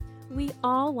We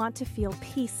all want to feel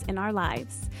peace in our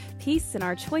lives. Peace in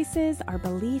our choices, our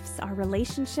beliefs, our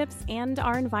relationships, and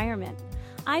our environment.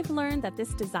 I've learned that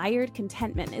this desired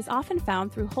contentment is often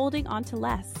found through holding on to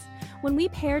less. When we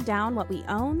pare down what we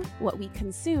own, what we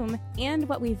consume, and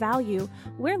what we value,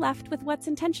 we're left with what's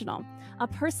intentional, a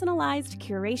personalized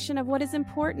curation of what is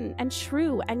important and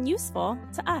true and useful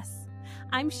to us.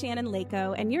 I'm Shannon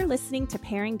Lako, and you're listening to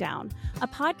Paring Down, a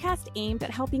podcast aimed at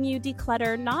helping you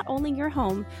declutter not only your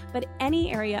home, but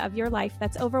any area of your life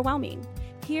that's overwhelming.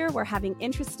 Here, we're having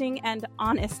interesting and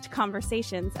honest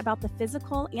conversations about the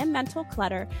physical and mental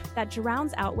clutter that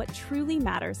drowns out what truly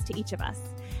matters to each of us.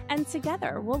 And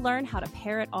together, we'll learn how to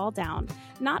pare it all down,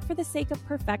 not for the sake of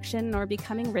perfection or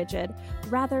becoming rigid,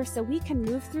 rather so we can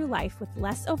move through life with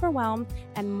less overwhelm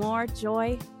and more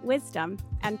joy, wisdom,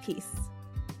 and peace.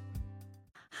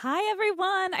 Hi,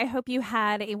 everyone. I hope you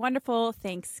had a wonderful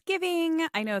Thanksgiving.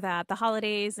 I know that the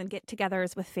holidays and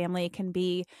get-togethers with family can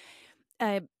be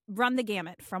run the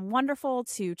gamut from wonderful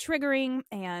to triggering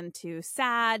and to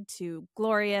sad to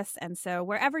glorious. And so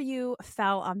wherever you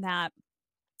fell on that,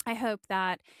 I hope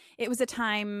that it was a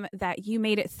time that you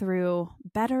made it through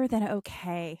better than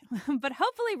okay, but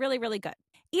hopefully really, really good.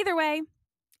 Either way,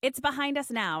 it's behind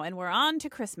us now, and we're on to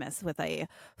Christmas with a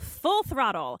full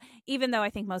throttle, even though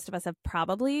I think most of us have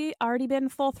probably already been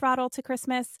full throttle to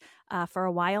Christmas for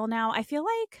a while now. I feel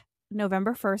like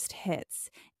November 1st hits.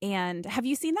 And have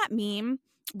you seen that meme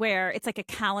where it's like a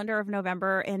calendar of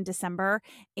November and December,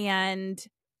 and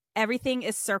everything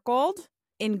is circled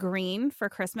in green for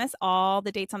Christmas, all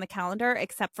the dates on the calendar,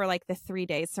 except for like the 3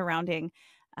 days surrounding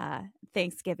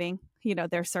Thanksgiving? You know,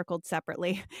 they're circled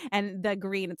separately, and the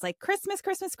green, it's like Christmas,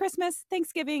 Christmas, Christmas,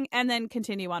 Thanksgiving, and then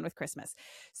continue on with Christmas.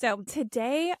 So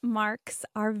today marks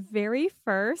our very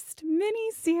first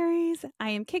mini-series. I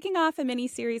am kicking off a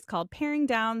mini-series called Paring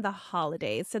Down the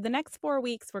Holidays. So the next 4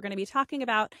 weeks, we're going to be talking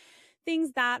about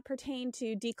things that pertain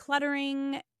to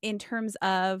decluttering in terms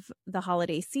of the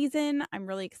holiday season. I'm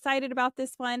really excited about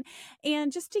this one.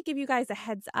 And just to give you guys a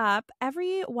heads up,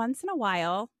 every once in a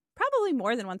while, probably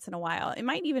more than once in a while, it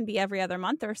might even be every other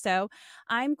month or so,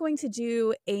 I'm going to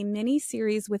do a mini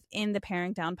series within the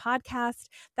Paring Down podcast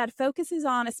that focuses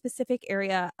on a specific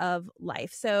area of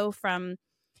life. So from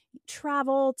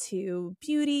travel to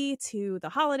beauty to the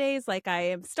holidays, like I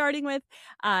am starting with,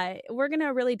 we're going to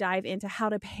really dive into how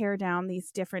to pare down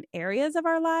these different areas of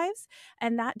our lives.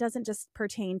 And that doesn't just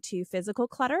pertain to physical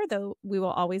clutter, though we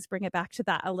will always bring it back to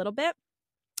that a little bit,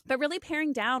 but really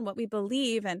paring down what we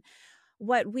believe and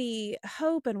what we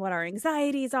hope and what our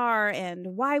anxieties are and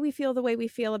why we feel the way we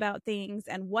feel about things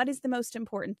and what is the most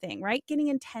important thing, right? Getting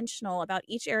intentional about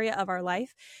each area of our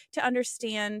life to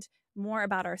understand more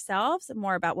about ourselves,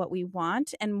 more about what we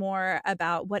want, and more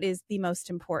about what is the most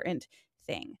important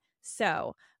thing.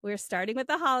 So we're starting with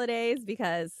the holidays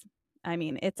because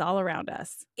it's all around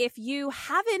us. If you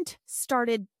haven't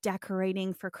started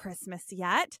decorating for Christmas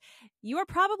yet, you are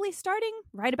probably starting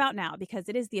right about now, because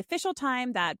it is the official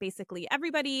time that basically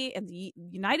everybody in the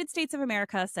United States of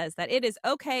America says that it is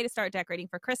okay to start decorating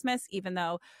for Christmas, even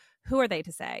though who are they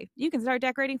to say? You can start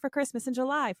decorating for Christmas in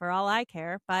July for all I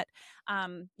care. But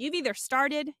you've either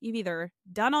started, you've either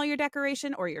done all your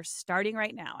decoration, or you're starting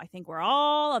right now. I think we're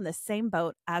all on the same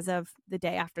boat as of the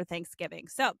day after Thanksgiving.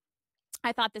 So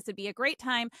I thought this would be a great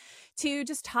time to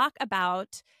just talk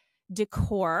about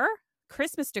decor,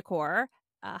 Christmas decor,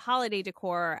 holiday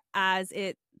decor, as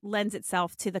it lends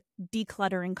itself to the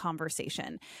decluttering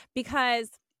conversation. Because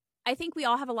I think we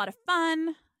all have a lot of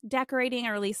fun decorating,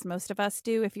 or at least most of us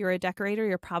do. If you're a decorator,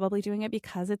 you're probably doing it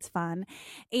because it's fun.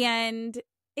 And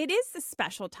it is a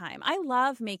special time. I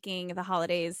love making the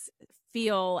holidays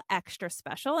feel extra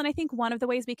special. And I think one of the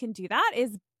ways we can do that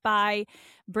is by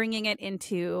bringing it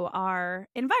into our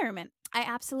environment. I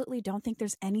absolutely don't think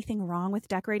there's anything wrong with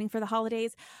decorating for the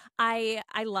holidays. I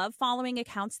love following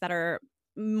accounts that are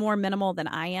more minimal than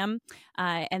I am.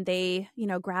 And they,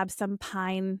 grab some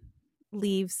pine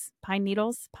leaves, pine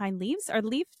needles, pine leaves.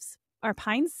 Are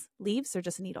pines leaves or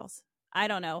just needles? I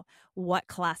don't know what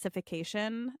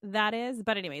classification that is.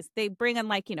 But anyways, they bring in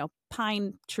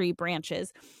pine tree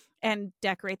branches and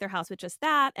decorate their house with just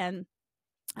that. And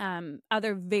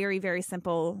other very, very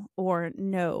simple or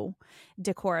no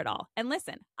decor at all. And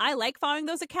listen, I like following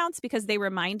those accounts because they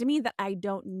remind me that I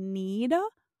don't need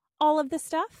all of this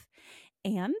stuff.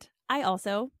 And I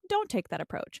also don't take that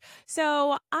approach.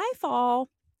 So I fall,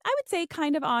 I would say,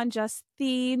 kind of on just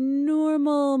the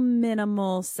normal,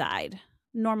 minimal side.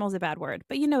 Normal is a bad word,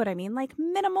 but you know what I mean? Like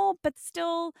minimal, but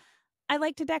still I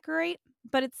like to decorate,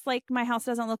 but it's like my house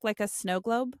doesn't look like a snow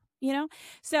globe.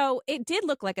 So it did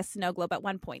look like a snow globe at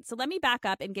one point. So let me back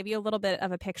up and give you a little bit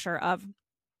of a picture of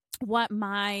what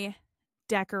my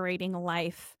decorating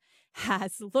life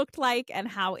has looked like and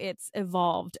how it's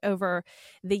evolved over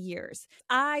the years.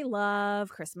 I love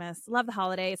Christmas, love the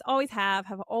holidays, always have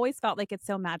always felt like it's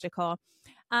so magical.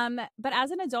 But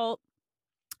as an adult,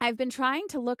 I've been trying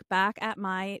to look back at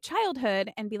my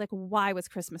childhood and be like, why was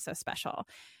Christmas so special?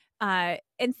 And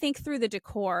think through the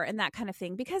decor and that kind of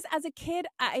thing. Because as a kid,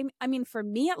 I mean, for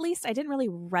me at least, I didn't really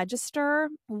register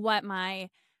what my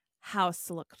house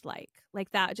looked like.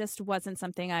 Like that just wasn't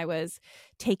something I was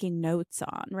taking notes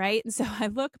on, right? And so I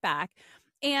look back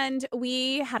and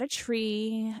we had a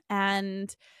tree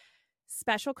and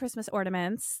special Christmas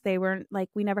ornaments. They weren't like,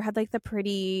 we never had like the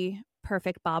pretty,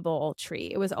 perfect bauble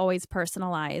tree. It was always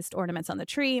personalized ornaments on the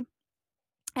tree.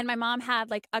 And my mom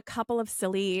had like a couple of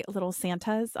silly little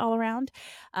Santas all around.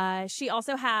 She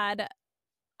also had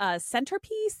a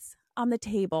centerpiece on the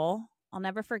table. I'll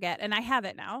never forget. And I have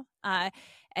it now.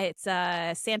 It's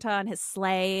Santa on his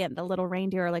sleigh and the little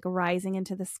reindeer are like rising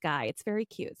into the sky. It's very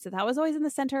cute. So that was always in the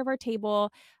center of our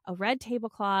table, a red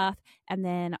tablecloth, and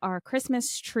then our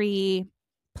Christmas tree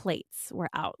plates were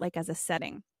out like as a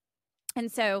setting. And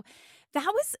so that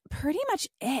was pretty much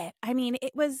it. I mean,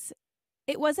 it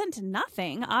wasn't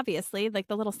nothing, obviously. Like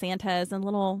the little Santas and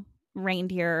little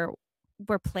reindeer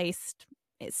were placed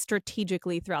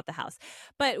strategically throughout the house.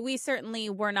 But we certainly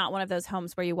were not one of those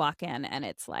homes where you walk in and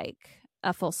it's like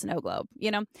a full snow globe, you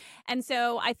know? And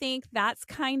so I think that's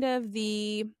kind of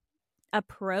the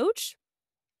approach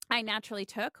I naturally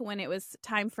took when it was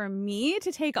time for me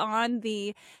to take on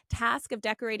the task of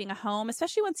decorating a home,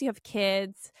 especially once you have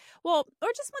kids. Well, or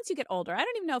just once you get older. I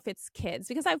don't even know if it's kids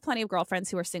because I have plenty of girlfriends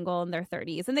who are single in their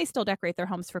 30s and they still decorate their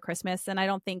homes for Christmas. And I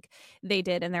don't think they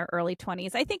did in their early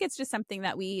 20s. I think it's just something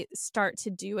that we start to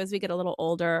do as we get a little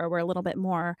older. We're a little bit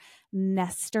more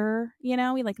nester, you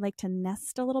know, we like to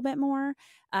nest a little bit more.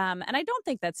 And I don't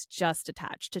think that's just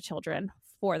attached to children,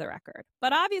 for the record.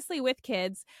 But obviously with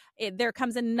kids, there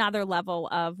comes another level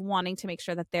of wanting to make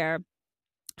sure that their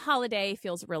holiday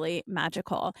feels really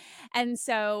magical. And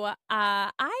so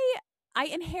I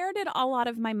inherited a lot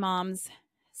of my mom's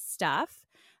stuff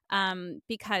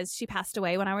because she passed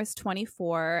away when I was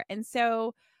 24. And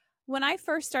so when I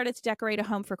first started to decorate a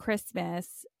home for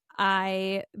Christmas,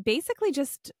 I basically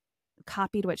just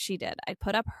copied what she did. I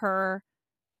put up her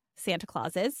Santa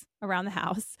Clauses around the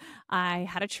house. I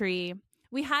had a tree.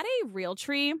 We had a real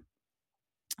tree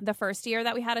the first year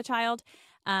that we had a child.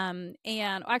 And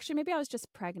actually, maybe I was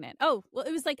just pregnant. Oh, well,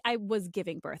 it was like I was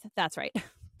giving birth. That's right.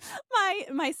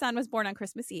 My son was born on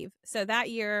Christmas Eve. So that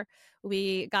year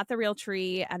we got the real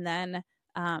tree and then,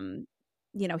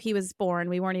 he was born.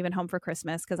 We weren't even home for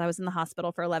Christmas because I was in the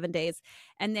hospital for 11 days.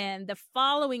 And then the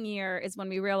following year is when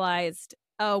we realized,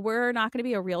 oh, we're not going to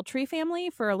be a real tree family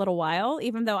for a little while,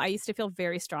 even though I used to feel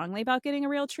very strongly about getting a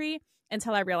real tree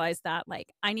until I realized that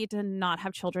like I need to not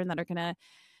have children that are going to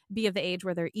be of the age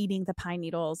where they're eating the pine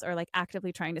needles or like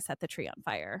actively trying to set the tree on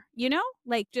fire,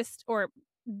 like just or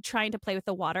trying to play with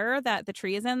the water that the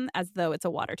tree is in as though it's a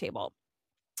water table.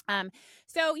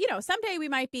 So, someday we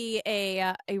might be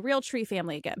a real tree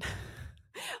family again.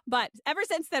 But ever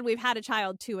since then, we've had a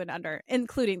child 2 and under,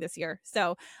 including this year.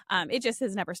 So it just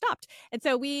has never stopped. And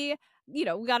so we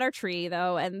got our tree,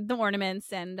 though, and the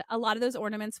ornaments. And a lot of those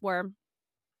ornaments were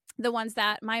the ones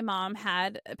that my mom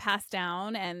had passed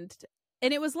down. And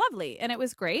it was lovely and it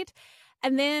was great.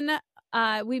 And then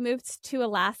we moved to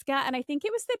Alaska. And I think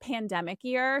it was the pandemic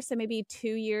year. So maybe 2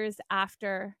 years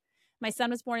after my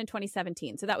son was born in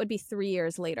 2017. So that would be 3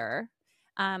 years later.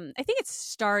 I think it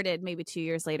started maybe 2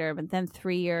 years later, but then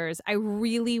 3 years, I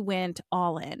really went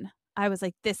all in. I was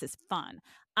like, this is fun.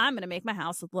 I'm going to make my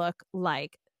house look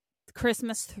like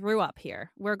Christmas threw up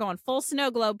here. We're going full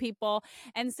snow globe, people.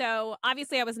 And so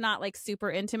obviously I was not like super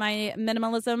into my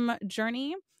minimalism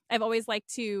journey. I've always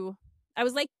liked to, I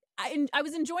was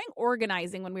enjoying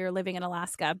organizing when we were living in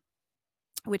Alaska,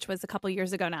 which was a couple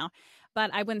years ago now,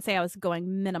 but I wouldn't say I was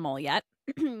going minimal yet.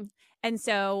 And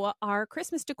so our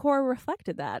Christmas decor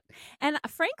reflected that. And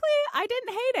frankly, I didn't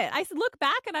hate it. I look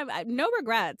back and I no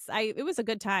regrets. It was a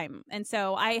good time. And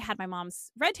so I had my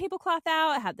mom's red tablecloth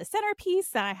out. I had the centerpiece.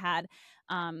 And I had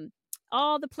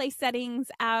all the place settings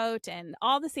out and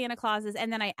all the Santa Clauses.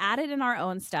 And then I added in our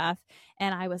own stuff.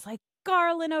 And I was like,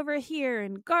 garland over here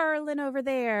and garland over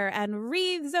there and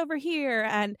wreaths over here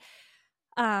and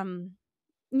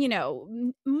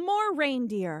more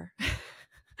reindeer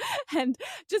and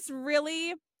just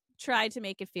really tried to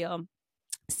make it feel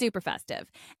super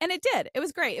festive. And it did. It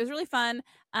was great. It was really fun.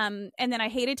 And then I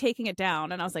hated taking it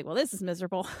down and I was like, well, this is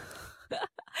miserable.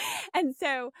 And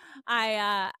so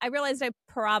I realized I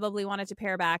probably wanted to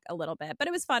pare back a little bit, but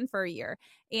it was fun for a year.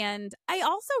 And I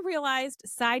also realized,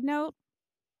 side note,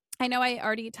 I know I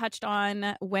already touched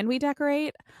on when we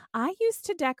decorate. I used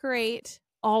to decorate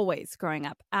always growing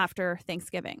up after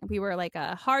Thanksgiving. We were like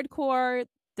a hardcore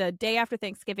the day after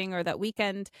Thanksgiving or that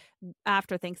weekend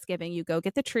after Thanksgiving, you go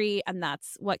get the tree, and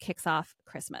that's what kicks off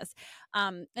Christmas.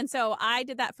 And so I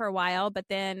did that for a while, but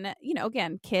then,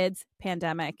 again, kids,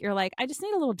 pandemic, you're like, I just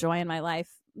need a little joy in my life.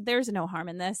 There's no harm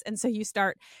in this. And so you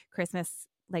start Christmas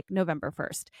like November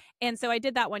 1st. And so I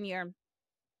did that one year.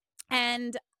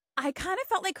 And I kind of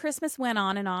felt like Christmas went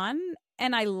on.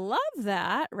 And I love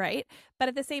that, right? But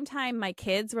at the same time, my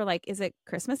kids were like, is it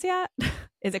Christmas yet?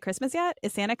 Is it Christmas yet?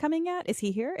 Is Santa coming yet? Is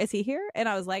he here? Is he here? And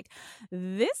I was like,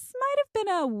 this might have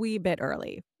been a wee bit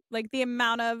early. Like the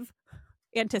amount of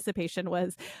anticipation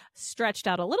was stretched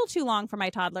out a little too long for my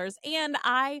toddlers. And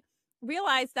I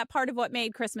realized that part of what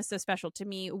made Christmas so special to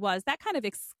me was that kind of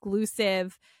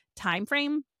exclusive time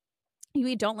frame.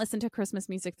 We don't listen to Christmas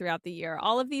music throughout the year.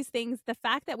 All of these things, the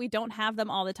fact that we don't have them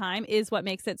all the time is what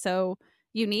makes it so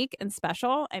unique and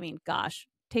special. I mean, gosh,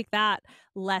 take that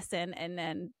lesson and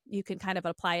then you can kind of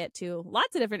apply it to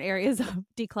lots of different areas of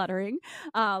decluttering.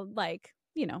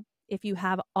 If you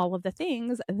have all of the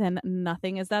things, then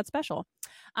nothing is that special.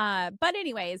 But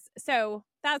anyways, so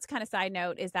that's kind of side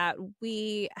note is that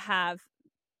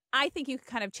I think you can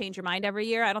kind of change your mind every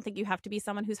year. I don't think you have to be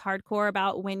someone who's hardcore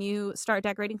about when you start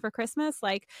decorating for Christmas.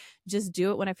 Like, just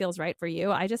do it when it feels right for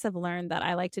you. I just have learned that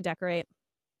I like to decorate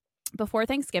before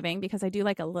Thanksgiving because I do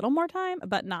like a little more time,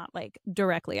 but not like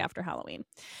directly after Halloween.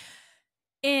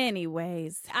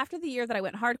 Anyways, after the year that I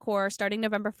went hardcore, starting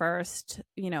November 1st,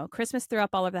 Christmas threw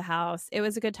up all over the house. It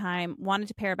was a good time, wanted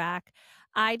to pare back.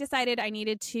 I decided I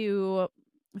needed to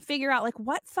figure out like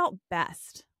what felt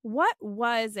best. What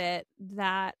was it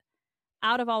that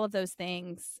out of all of those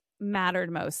things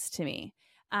mattered most to me?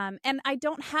 And I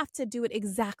don't have to do it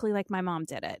exactly like my mom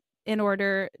did it in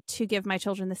order to give my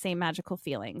children the same magical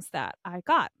feelings that I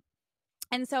got.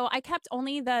 And so I kept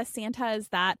only the Santas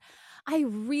that I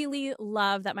really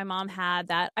love that my mom had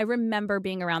that I remember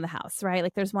being around the house, right?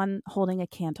 Like there's one holding a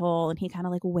candle and he kind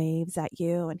of like waves at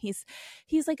you and he's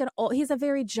like he's a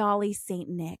very jolly Saint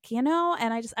Nick, and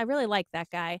I really like that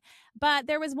guy. But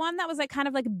there was one that was like kind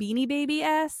of like Beanie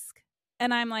Baby-esque.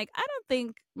 And I'm like, I don't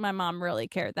think my mom really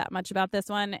cared that much about this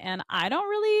one. And I don't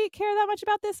really care that much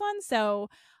about this one. So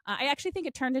I actually think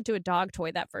it turned into a dog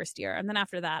toy that first year. And then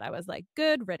after that, I was like,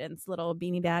 good riddance, little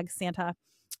beanie bag Santa,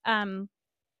 Beanie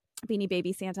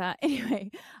Baby Santa.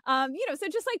 Anyway, so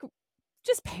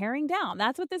just paring down.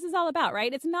 That's what this is all about,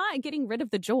 right? It's not getting rid of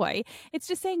the joy. It's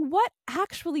just saying what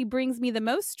actually brings me the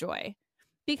most joy.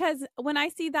 Because when I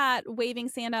see that waving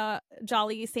Santa,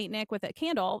 jolly Saint Nick with a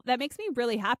candle, that makes me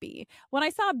really happy. When I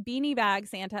saw Beanie Bag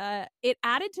Santa, it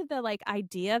added to the like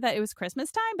idea that it was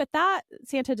Christmas time, but that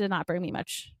Santa did not bring me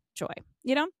much joy,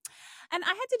 And I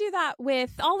had to do that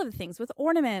with all of the things, with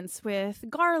ornaments, with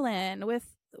garland,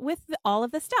 with all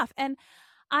of the stuff. And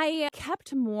I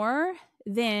kept more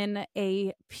than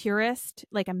a purist,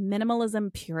 like a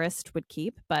minimalism purist would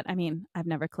keep. But I mean, I've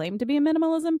never claimed to be a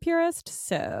minimalism purist,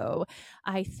 so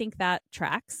I think that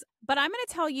tracks. But I'm going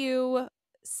to tell you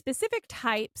specific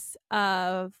types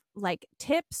of like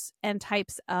tips and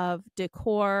types of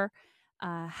decor,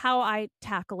 how I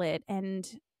tackle it. And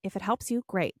if it helps you,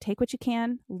 great. Take what you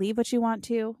can, leave what you want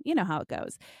to. You know how it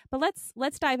goes. But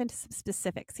let's dive into some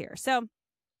specifics here. So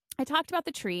I talked about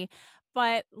the tree,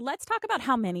 but let's talk about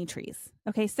how many trees.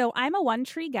 Okay, so I'm a one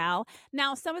tree gal.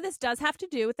 Now, some of this does have to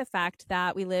do with the fact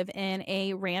that we live in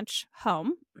a ranch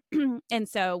home. And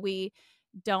so we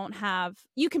don't have,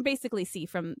 you can basically see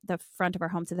from the front of our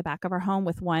home to the back of our home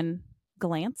with one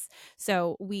glance.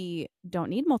 So we don't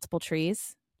need multiple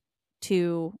trees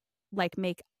to like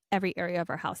make every area of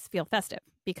our house feel festive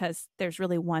because there's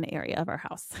really one area of our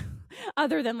house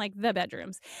other than like the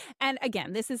bedrooms. And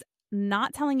again, this is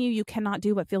not telling you cannot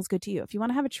do what feels good to you. If you want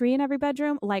to have a tree in every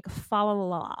bedroom, like follow the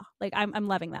law. Like I'm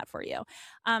loving that for you.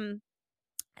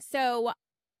 So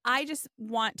I just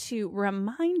want to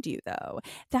remind you though,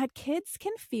 that kids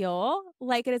can feel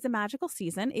like it is a magical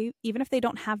season, even if they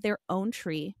don't have their own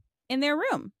tree in their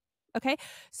room. Okay.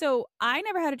 So I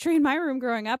never had a tree in my room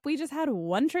growing up. We just had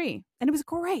one tree and it was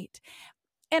great.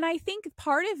 And I think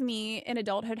part of me in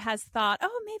adulthood has thought,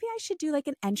 oh, maybe I should do like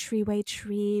an entryway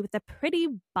tree with the pretty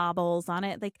baubles on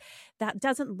it. Like that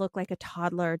doesn't look like a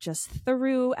toddler just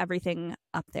threw everything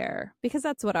up there, because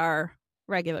that's what our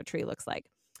regular tree looks like.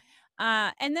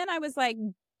 And then I was like,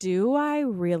 do I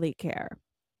really care?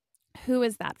 Who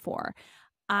is that for?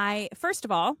 First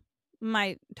of all,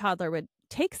 my toddler would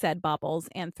take said baubles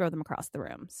and throw them across the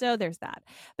room. So there's that.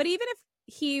 But even if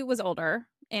he was older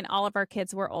and all of our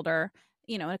kids were older,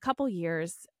 in a couple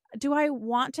years, do I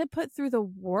want to put through the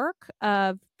work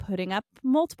of putting up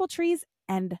multiple trees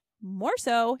and more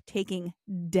so taking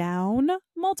down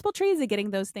multiple trees and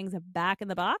getting those things back in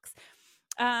the box?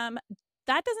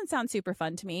 That doesn't sound super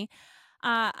fun to me.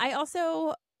 I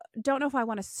also don't know if I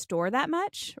want to store that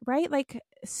much, right? Like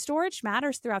storage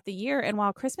matters throughout the year. And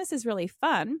while Christmas is really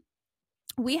fun,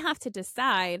 we have to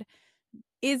decide,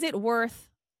 is it worth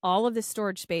all of the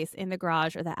storage space in the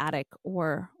garage or the attic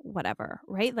or whatever,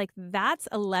 right? Like that's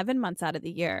 11 months out of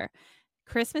the year.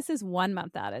 Christmas is 1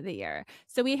 month out of the year.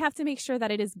 So we have to make sure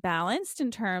that it is balanced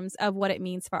in terms of what it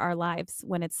means for our lives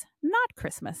when it's not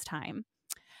Christmas time.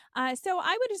 So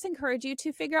I would just encourage you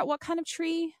to figure out what kind of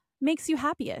tree makes you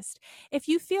happiest. If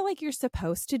you feel like you're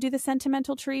supposed to do the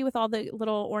sentimental tree with all the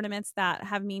little ornaments that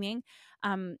have meaning,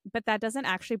 but that doesn't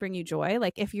actually bring you joy,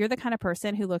 like if you're the kind of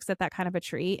person who looks at that kind of a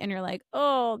tree and you're like,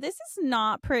 oh, this is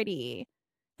not pretty,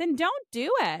 then don't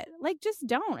do it. Like, just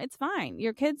don't. It's fine.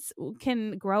 Your kids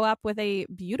can grow up with a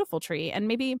beautiful tree, and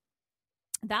maybe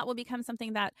that will become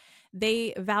something that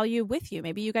they value with you.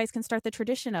 Maybe you guys can start the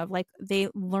tradition of like they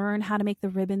learn how to make the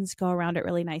ribbons go around it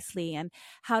really nicely and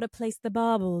how to place the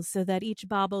baubles so that each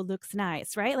bauble looks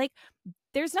nice, right? Like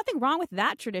there's nothing wrong with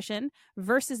that tradition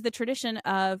versus the tradition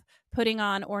of putting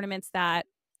on ornaments that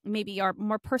maybe are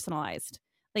more personalized.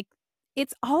 Like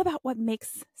it's all about what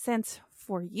makes sense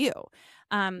for you.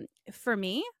 For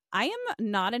me, I am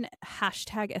not an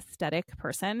hashtag aesthetic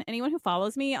person. Anyone who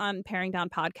follows me on Paring Down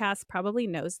Podcast probably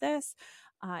knows this.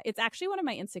 It's actually one of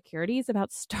my insecurities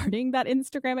about starting that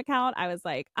Instagram account. I was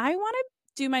like, I want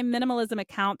to do my minimalism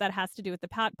account that has to do with the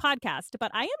podcast,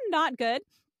 but I am not good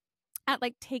at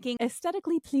like taking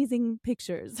aesthetically pleasing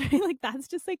pictures, right? Like that's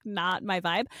just like not my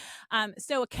vibe.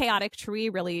 So a chaotic tree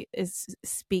really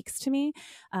speaks to me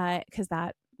because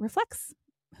that reflects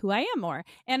who I am more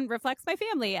and reflects my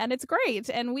family, and it's great.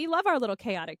 And we love our little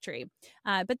chaotic tree.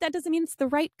 But that doesn't mean it's the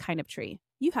right kind of tree.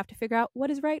 You have to figure out what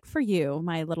is right for you,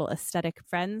 my little aesthetic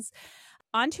friends.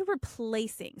 On to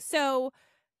replacing. So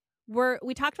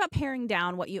we talked about paring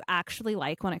down what you actually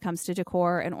like when it comes to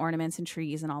decor and ornaments and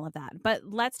trees and all of that. But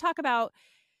let's talk about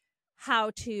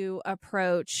how to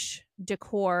approach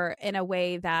decor in a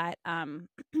way that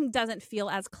doesn't feel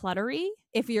as cluttery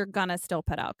if you're gonna still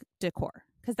put out decor.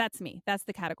 Because that's me. That's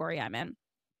the category I'm in.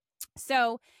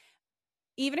 So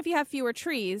even if you have fewer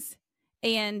trees,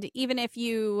 and even if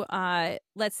you,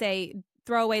 let's say,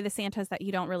 throw away the Santas that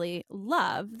you don't really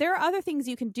love, there are other things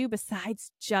you can do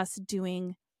besides just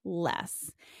doing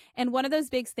less. And one of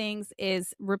those big things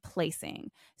is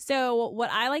replacing. So what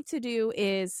I like to do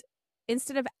is,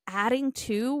 instead of adding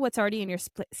to what's already in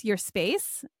your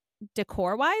space,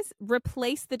 decor-wise,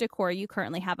 replace the decor you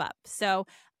currently have up. So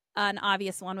an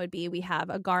obvious one would be we have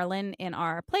a garland in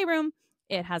our playroom.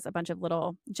 It has a bunch of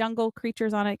little jungle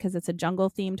creatures on it because it's a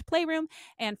jungle-themed playroom.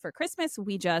 And for Christmas,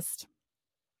 we just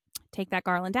take that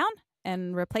garland down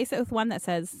and replace it with one that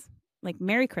says like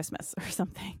Merry Christmas or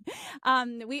something.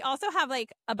 We also have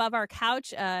like above our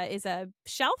couch is a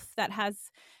shelf that has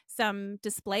some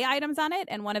display items on it.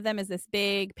 And one of them is this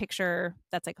big picture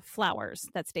that's like flowers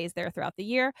that stays there throughout the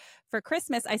year. For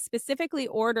Christmas, I specifically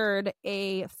ordered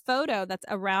a photo that's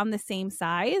around the same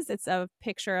size. It's a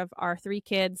picture of our 3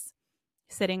 kids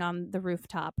sitting on the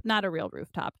rooftop. Not a real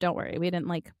rooftop. Don't worry. We didn't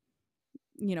like,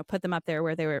 put them up there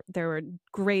where they were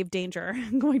grave danger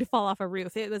going to fall off a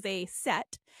roof. It was a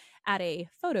set at a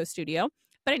photo studio.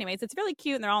 But anyways, it's really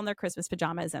cute. And they're all in their Christmas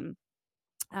pajamas and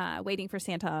waiting for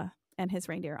Santa and his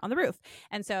reindeer on the roof.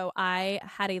 And so I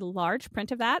had a large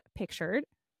print of that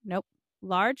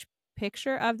large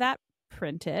picture of that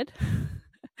printed.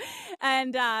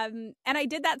 And I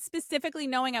did that specifically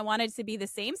knowing I wanted it to be the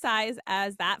same size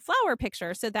as that flower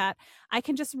picture so that I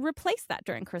can just replace that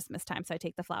during Christmas time. So I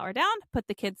take the flower down, put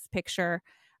the kid's picture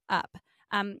up.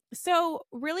 So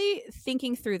really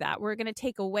thinking through that, we're going to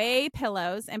take away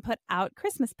pillows and put out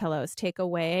Christmas pillows, take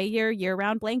away your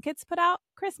year-round blankets, put out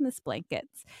Christmas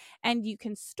blankets. And you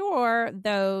can store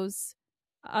those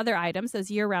other items, those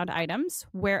year-round items,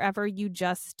 wherever you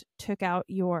just took out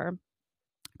your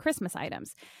Christmas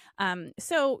items.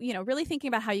 So, really thinking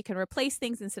about how you can replace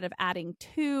things instead of adding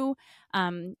to.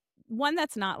 One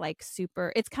that's not like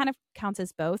super, it's kind of counts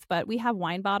as both, but we have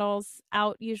wine bottles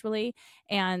out usually.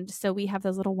 And so we have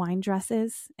those little wine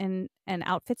dresses and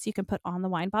outfits you can put on the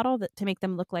wine bottle to make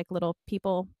them look like little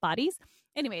people bodies.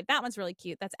 Anyway, that one's really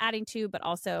cute. That's adding to, but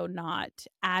also not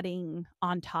adding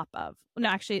on top of. No,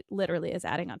 actually, it literally is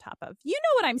adding on top of. You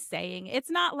know what I'm saying?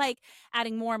 It's not like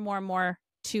adding more and more and more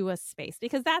to a space,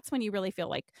 because that's when you really feel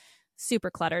like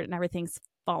super cluttered and everything's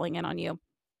falling in on you.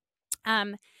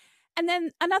 And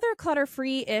then another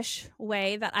clutter-free-ish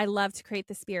way that I love to create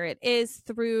the spirit is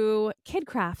through kid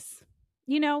crafts.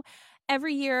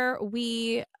 Every year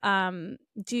we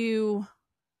do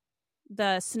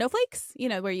the snowflakes,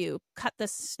 where you cut the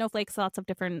snowflakes, lots of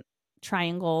different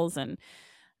triangles, and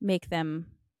make them,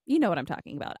 you know what I'm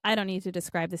talking about. I don't need to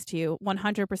describe this to you.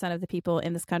 100% of the people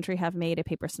in this country have made a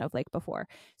paper snowflake before.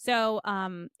 So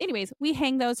anyways, we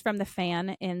hang those from the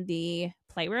fan in the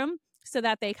playroom so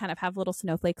that they kind of have little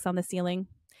snowflakes on the ceiling.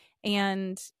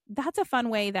 And that's a fun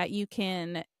way that you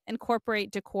can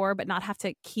incorporate decor but not have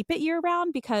to keep it year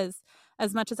round, because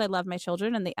as much as I love my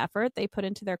children and the effort they put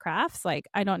into their crafts, like,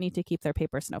 I don't need to keep their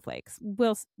paper snowflakes.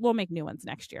 We'll make new ones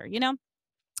next year,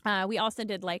 We also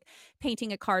did like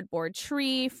painting a cardboard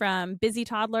tree from Busy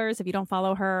Toddlers. If you don't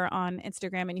follow her on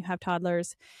Instagram and you have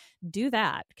toddlers, do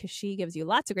that, because she gives you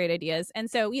lots of great ideas. And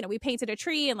so, we painted a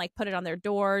tree and like put it on their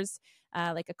doors,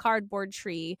 like a cardboard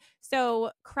tree.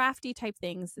 So crafty type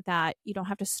things that you don't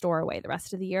have to store away the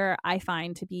rest of the year, I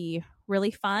find to be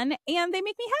really fun, and they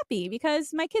make me happy because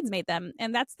my kids made them.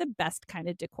 And that's the best kind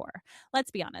of decor.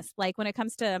 Let's be honest. Like, when it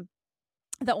comes to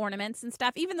the ornaments and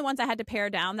stuff, even the ones I had to pare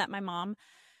down that my mom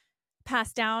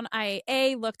passed down,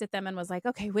 I looked at them and was like,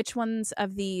 okay, which ones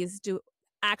of these do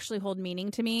actually hold meaning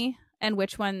to me, and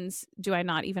which ones do I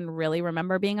not even really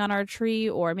remember being on our tree,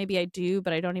 or maybe I do,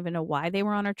 but I don't even know why they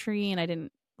were on our tree and I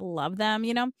didn't love them,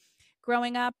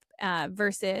 growing up,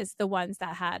 versus the ones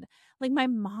that had like my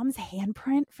mom's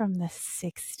handprint from the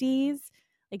 60s.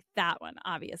 Like, that one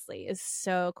obviously is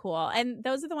so cool. And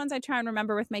those are the ones I try and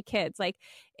remember with my kids. Like,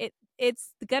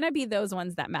 it's gonna be those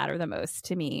ones that matter the most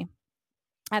to me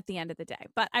at the end of the day.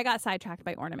 But I got sidetracked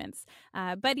by ornaments.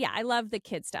 But yeah, I love the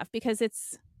kid stuff because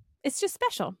it's just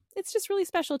special. It's just really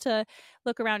special to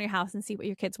look around your house and see what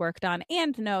your kids worked on,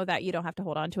 and know that you don't have to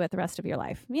hold on to it the rest of your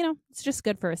life. It's just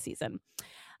good for a season.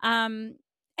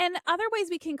 And other ways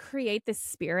we can create the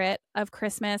spirit of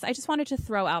Christmas, I just wanted to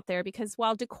throw out there, because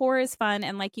while decor is fun,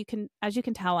 and like, as you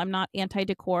can tell, I'm not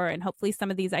anti-decor, and hopefully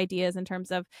some of these ideas in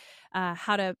terms of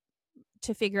how to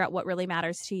figure out what really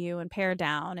matters to you and pare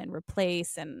down and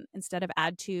replace and instead of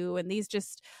add to, and these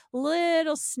just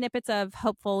little snippets of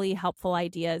hopefully helpful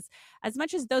ideas, as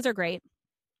much as those are great,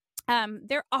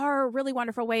 there are really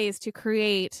wonderful ways to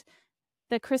create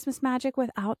the Christmas magic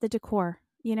without the decor.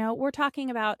 We're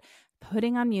talking about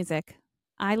putting on music.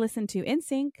 I listen to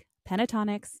NSYNC,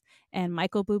 Pentatonics, and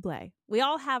Michael Bublé. We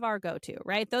all have our go-to,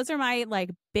 right? Those are my like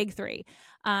big three.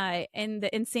 And the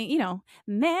NSYNC,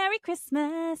 Merry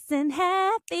Christmas and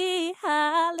Happy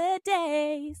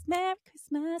Holidays. Merry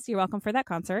Christmas. You're welcome for that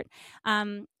concert.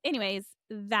 Anyways,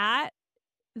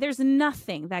 there's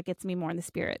nothing that gets me more in the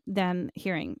spirit than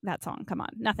hearing that song. Come on.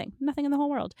 Nothing in the whole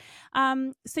world.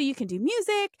 So you can do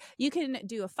music, you can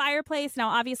do a fireplace. Now,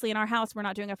 obviously in our house, we're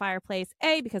not doing a fireplace,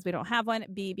 A, because we don't have one,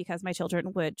 B, because my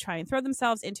children would try and throw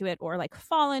themselves into it or like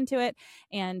fall into it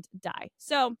and die.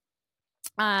 So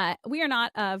we are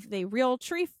not of the real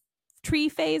tree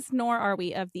phase, nor are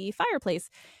we of the fireplace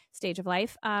stage of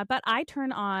life. But I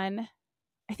turn on,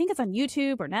 I think it's on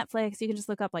YouTube or Netflix. You can just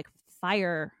look up like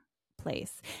fireplace,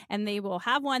 and they will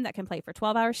have one that can play for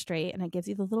 12 hours straight, and it gives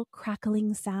you the little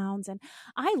crackling sounds. And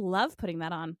I love putting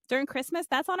that on during Christmas.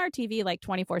 That's on our TV like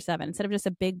 24/7. Instead of just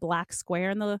a big black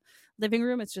square in the living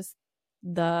room, it's just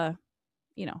the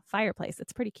fireplace.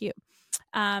 It's pretty cute.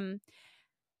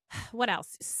 What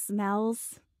else?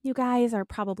 Smells. You guys are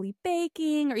probably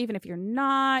baking, or even if you're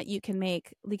not, you can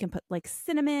put like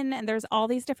cinnamon, and there's all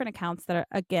these different accounts that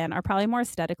are probably more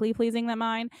aesthetically pleasing than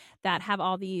mine, that have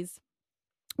all these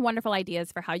wonderful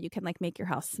ideas for how you can like make your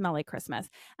house smell like Christmas.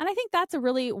 And I think that's a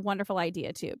really wonderful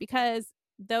idea too, because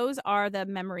those are the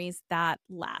memories that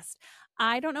last.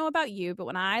 I don't know about you, but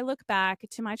when I look back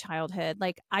to my childhood,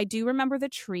 like, I do remember the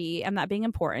tree and that being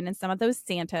important, and some of those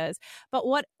Santas. But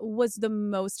what was the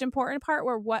most important part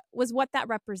what that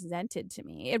represented to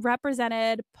me? It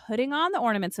represented putting on the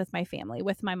ornaments with my family,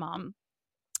 with my mom,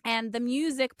 and the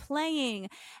music playing,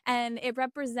 and it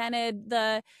represented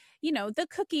the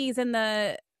cookies and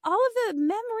all of the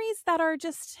memories that are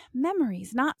just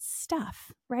memories, not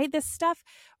stuff, right? This stuff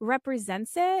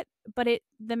represents it, but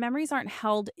the memories aren't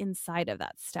held inside of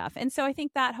that stuff. And so I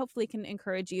think that hopefully can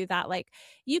encourage you that like,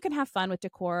 you can have fun with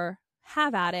decor,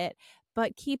 have at it,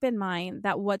 but keep in mind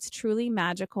that what's truly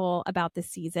magical about the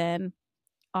season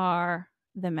are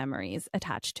the memories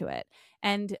attached to it.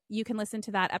 And you can listen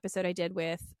to that episode I did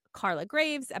with Carla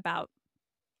Graves about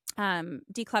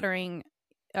decluttering,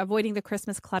 avoiding the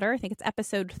Christmas clutter. I think it's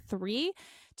episode 3,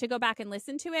 to go back and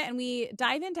listen to it. And we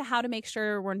dive into how to make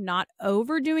sure we're not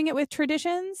overdoing it with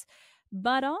traditions,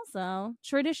 But also,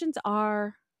 traditions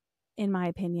are, in my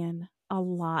opinion, a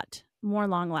lot more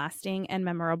long-lasting and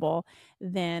memorable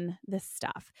than this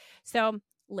stuff. So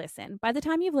listen, by the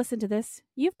time you've listened to this,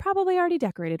 you've probably already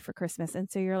decorated for Christmas.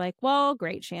 And so you're like, well,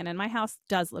 great, Shannon, my house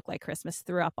does look like Christmas,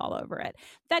 threw up all over it.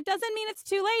 That doesn't mean it's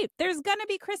too late. There's going to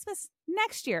be Christmas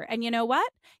next year. And you know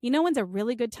what? You know when's a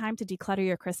really good time to declutter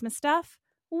your Christmas stuff?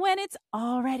 When it's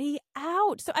already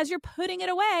out. So as you're putting it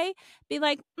away, be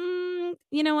like, you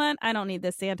know what? I don't need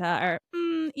this Santa. Or,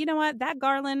 you know what? That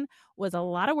garland was a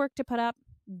lot of work to put up.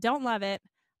 Don't love it.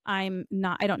 I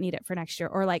don't need it for next year.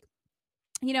 Or like,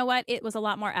 you know what? It was a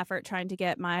lot more effort trying to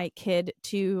get my kid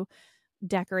to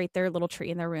decorate their little tree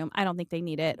in their room. I don't think they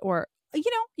need it. Or,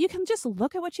 you can just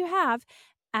look at what you have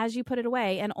as you put it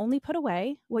away and only put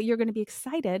away what you're going to be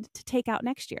excited to take out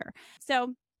next year.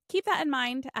 So keep that in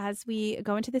mind as we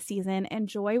go into the season.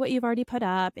 Enjoy what you've already put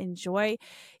up. Enjoy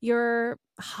your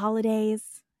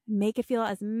holidays. Make it feel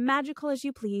as magical as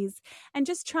you please. And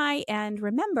just try and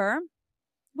remember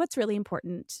what's really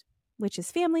important, which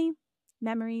is family,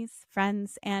 memories,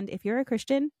 friends, and if you're a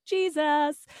Christian,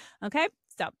 Jesus. Okay?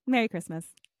 So, Merry Christmas.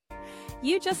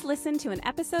 You just listened to an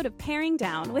episode of Paring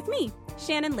Down with me,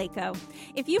 Shannon Lako.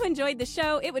 If you enjoyed the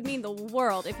show, it would mean the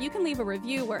world if you can leave a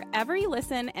review wherever you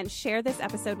listen and share this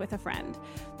episode with a friend.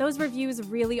 Those reviews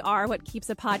really are what keeps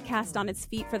a podcast on its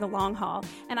feet for the long haul,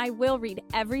 and I will read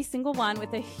every single one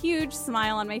with a huge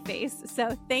smile on my face,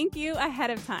 so thank you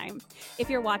ahead of time. If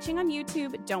you're watching on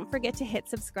YouTube, don't forget to hit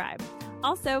subscribe.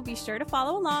 Also, be sure to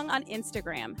follow along on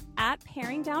Instagram at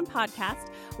Paring Down Podcast,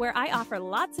 where I offer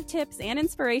lots of tips and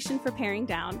inspiration for paring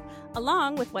down,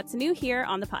 along with what's new here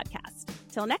on the podcast.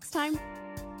 Till next time.